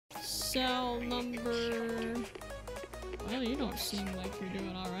Cell number... Well, you don't seem like you're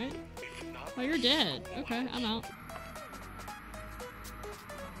doing alright. Oh, you're dead. Okay, I'm out.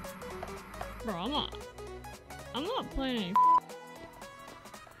 Bro, I'm not playing any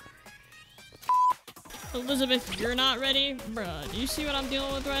Elizabeth, you're not ready? Bruh, do you see what I'm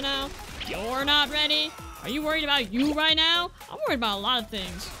dealing with right now? You're not ready? Are you worried about you right now? I'm worried about a lot of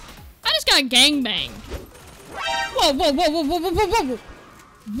things. I just got gangbanged. Whoa, whoa, whoa, whoa, whoa, whoa, whoa, whoa.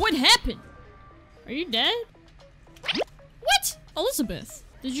 What happened? Are you dead? What? Elizabeth,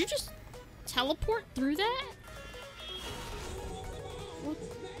 did you just teleport through that?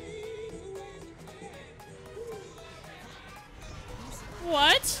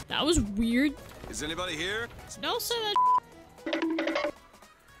 What? That was weird. Is anybody here? Don't say that.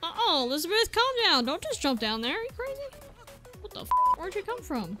 Uh-oh, Elizabeth, calm down. Don't just jump down there. Are you crazy? What the f? Where'd you come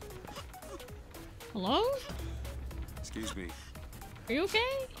from? Hello? Excuse me. Are you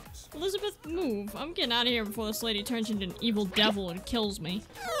okay? Elizabeth, move. I'm getting out of here before this lady turns into an evil devil and kills me.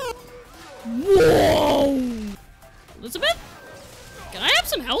 Whoa! Elizabeth? Can I have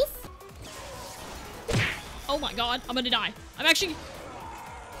some health? Oh my god, I'm gonna die. I'm actually...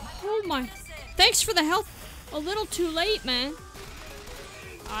 Oh my... Thanks for the health. A little too late, man.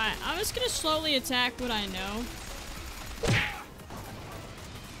 Alright, I'm just gonna slowly attack what I know.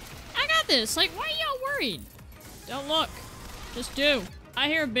 I got this. Like, why are y'all worried? Don't look. Just do. I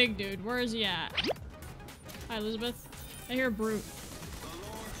hear a big dude. Where is he at? Hi, Elizabeth. I hear a brute.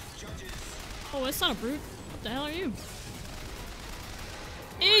 Oh, it's not a brute. What the hell are you?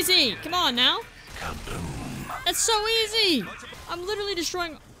 Easy! Come on now. That's so easy! I'm literally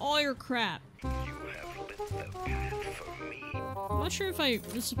destroying all your crap. I'm not sure if I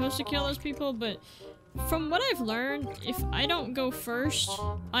was supposed to kill those people, but from what I've learned, if I don't go first,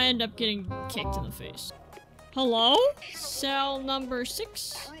 I end up getting kicked in the face. Hello? Cell number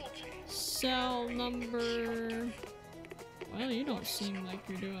 6? Cell number... Well, you don't seem like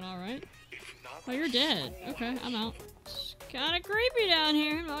you're doing alright. Oh, you're dead. Okay, I'm out. It's kinda creepy down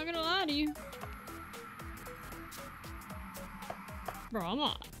here, I'm not gonna lie to you.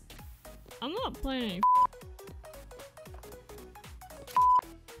 Bro, I'm not playing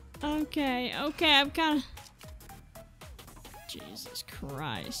any Okay, I'm kinda... Jesus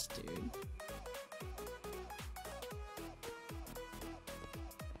Christ, dude.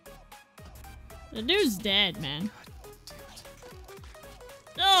 The dude's dead, man.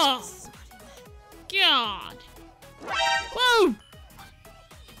 Oh! God! Whoa!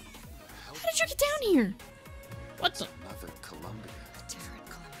 How did you get down here? What the? Another Columbia. A different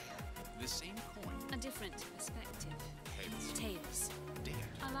Columbia. The same coin. A different perspective. Heads. Tails. Dead.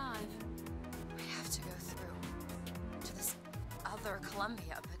 Alive. We have to go through to this other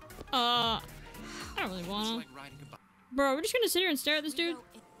Columbia, but I don't really wanna. Like riding a bike. Bro, we're just gonna sit here and stare at this dude?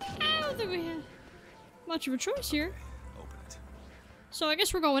 I don't think we have much of a choice here. Open it. So I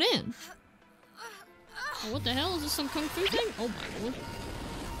guess we're going in. Oh, what the hell? Is this some kung fu thing? Oh my lord.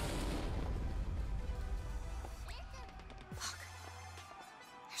 look.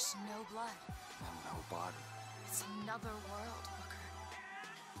 There's no blood. And no body. It's another world, Booker.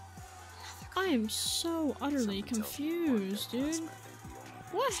 I am so utterly confused, dude.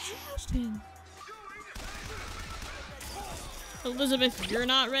 What happened? Elizabeth, you're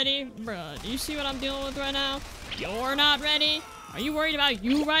not ready? Bruh, do you see what I'm dealing with right now? You're not ready? Are you worried about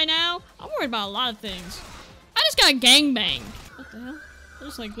you right now? I'm worried about a lot of things. I just got gangbanged. What the hell? I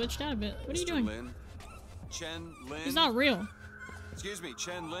just like glitched out a bit. What are you doing? Lin? Chen Lin? He's not real. Excuse me,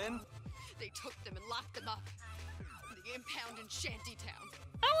 Chen Lin? They took them and locked them up in the impound in Shantytown.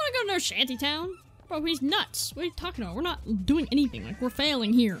 I don't want to go to no shantytown. Bro, he's nuts. What are you talking about? We're not doing anything. Like, we're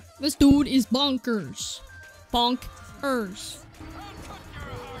failing here. This dude is bonkers. Bonkers.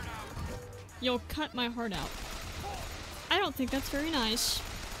 You'll cut my heart out. I don't think that's very nice.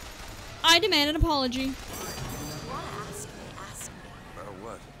 I demand an apology. You wanna ask me? Ask me.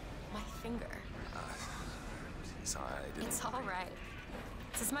 What? My finger. Sorry, I didn't. It's all right.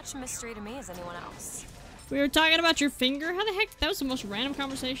 It's as much a mystery to me as anyone else. We were talking about your finger? How the heck? That was the most random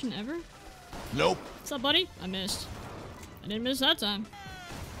conversation ever. Nope. What's up, buddy? I missed. I didn't miss that time.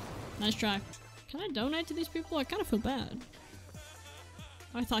 Nice try. Can I donate to these people? I kind of feel bad.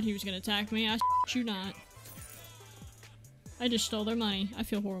 I thought he was gonna attack me. I you not. I just stole their money. I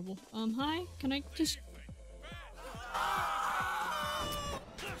feel horrible. Hi? Can I just...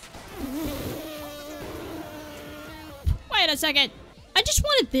 Wait a second! I just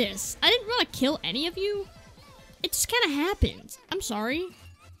wanted this. I didn't want to kill any of you. It just kind of happened. I'm sorry.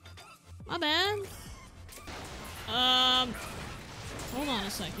 My bad. Hold on a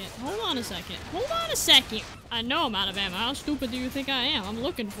second. Hold on a second. Hold on a second. I know I'm out of ammo. How stupid do you think I am? I'm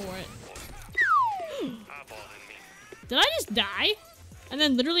looking for it. Did I just die? And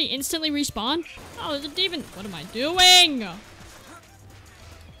then literally instantly respawn? Oh, there's a demon. What am I doing? God,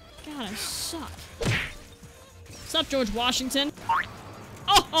 I suck. What's up, George Washington?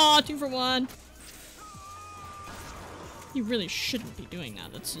 Oh, 2 for 1. You really shouldn't be doing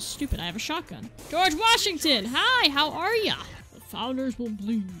that. That's just stupid. I have a shotgun. George Washington! Hi, how are ya? The founders will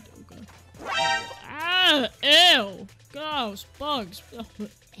bleed. Okay. Ah, ew! Gross. Bugs.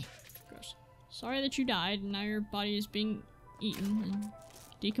 Gross. Sorry that you died and now your body is being eaten and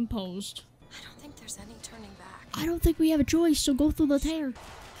decomposed. I don't think there's any turning back. I don't think we have a choice, so go through the tear.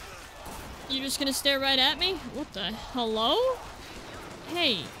 You just gonna stare right at me? What the? Hello?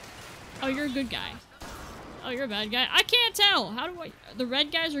 Hey. Oh, you're a good guy. Oh, you're a bad guy. I can't tell. How do I? The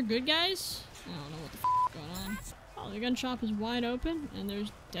red guys are good guys? I don't know what the f is going on. Oh, the gun shop is wide open, and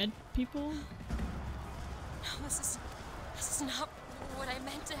there's dead people. No, this is not what I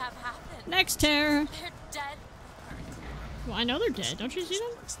meant to have happen. Next tear. They're dead. Well, I know they're dead. Don't you see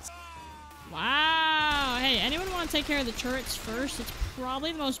them? Wow. Hey, anyone want to take care of the turrets first? It's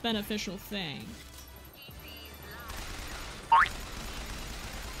probably the most beneficial thing.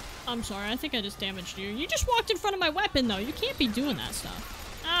 I'm sorry, I think I just damaged you. You just walked in front of my weapon, though. You can't be doing that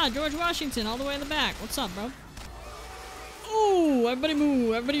stuff. Ah, George Washington, all the way in the back. What's up, bro? Ooh, everybody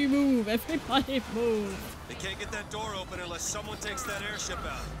move, everybody move, everybody move. They can't get that door open unless someone takes that airship out.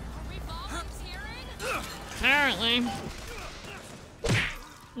 Are we volunteering? Apparently.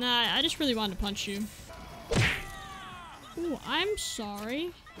 Nah, I just really wanted to punch you. Ooh, I'm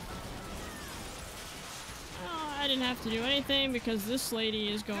sorry. Oh, I didn't have to do anything because this lady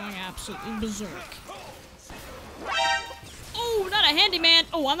is going absolutely berserk. Oh, not a handyman!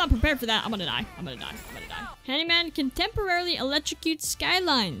 Oh, I'm not prepared for that. I'm gonna die. I'm gonna die. I'm gonna die. Handyman can temporarily electrocute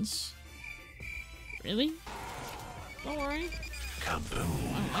skylines. Really? Don't worry. Kaboom. Oh,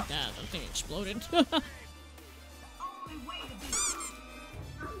 I don't like that. That thing exploded.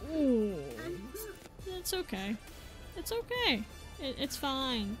 Ooh. It's okay. It's okay. It's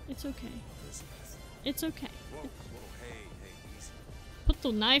fine. It's okay. It's okay. Whoa, hey, easy. Put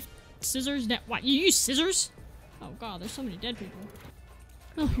the knife, scissors down. What? You use scissors? Oh god, there's so many dead people.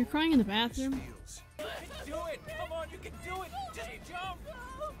 Oh, you're crying in the bathroom. Do it! Come on, you can do it! Just jump!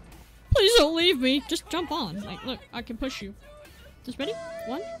 Please don't leave me. Just jump on. Like, look, I can push you. Just ready?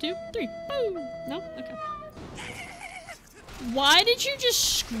 1, 2, 3. Boom! No? Okay. Why did you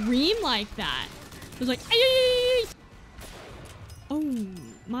just scream like that? It was like, ay! Oh,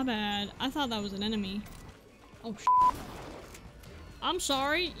 my bad. I thought that was an enemy. Oh, I'm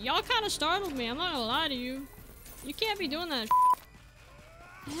sorry. Y'all kind of startled me. I'm not gonna lie to you. You can't be doing that.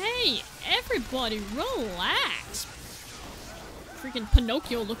 Hey, everybody, relax. Freaking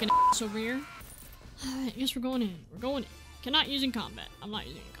Pinocchio looking ass over here. I guess we're going in. We're going in. Cannot use in combat. I'm not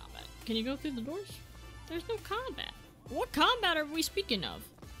using in combat. Can you go through the doors? There's no combat. What combat are we speaking of?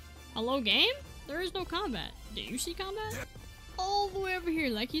 Hello, game? There is no combat. Do you see combat? All the way over here.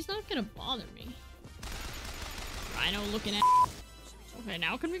 Like, he's not gonna bother me. Rhino looking at. Okay,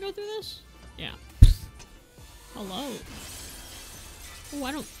 now can we go through this? Yeah. Hello. Oh,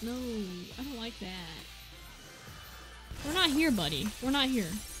 I don't know. I don't like that. We're not here, buddy. We're not here.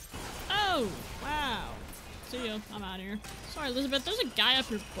 Oh, wow. See ya. I'm out of here. Sorry, Elizabeth. There's a guy up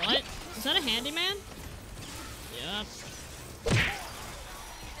your butt. Is that a handyman? Yep.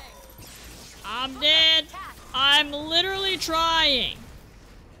 I'm dead. I'm literally trying.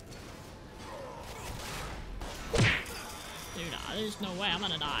 Dude, there's no way I'm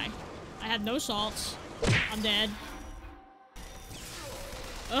gonna die. I had no salts. I'm dead.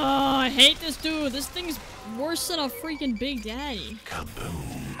 Oh, I hate this dude. This thing's worse than a freaking Big Daddy.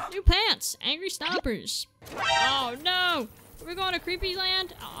 Kaboom. New pants. Angry stoppers. Oh, no. Are we going to Creepy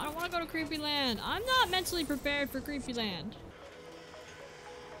Land? Oh, I don't want to go to Creepy Land. I'm not mentally prepared for Creepy Land.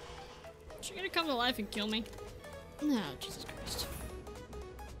 Is she gonna come to life and kill me? No, Jesus Christ.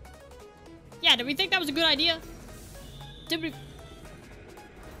 Yeah, did we think that was a good idea? Did we?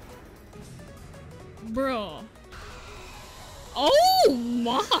 Bro. Oh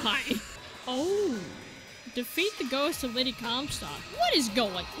my! Oh. Defeat the ghost of Lady Comstock. What is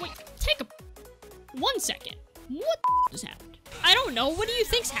going? Wait, take a 1 second. What the just happened? I don't know. What do you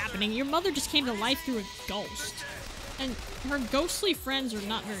think's happening? Your mother just came to life through a ghost. And her ghostly friends are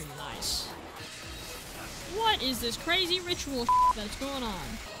not very nice. What is this crazy ritual that's going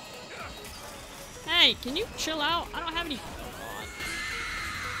on? Hey, can you chill out? I don't have any. Oh,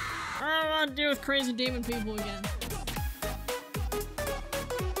 God. I don't want to deal with crazy demon people again.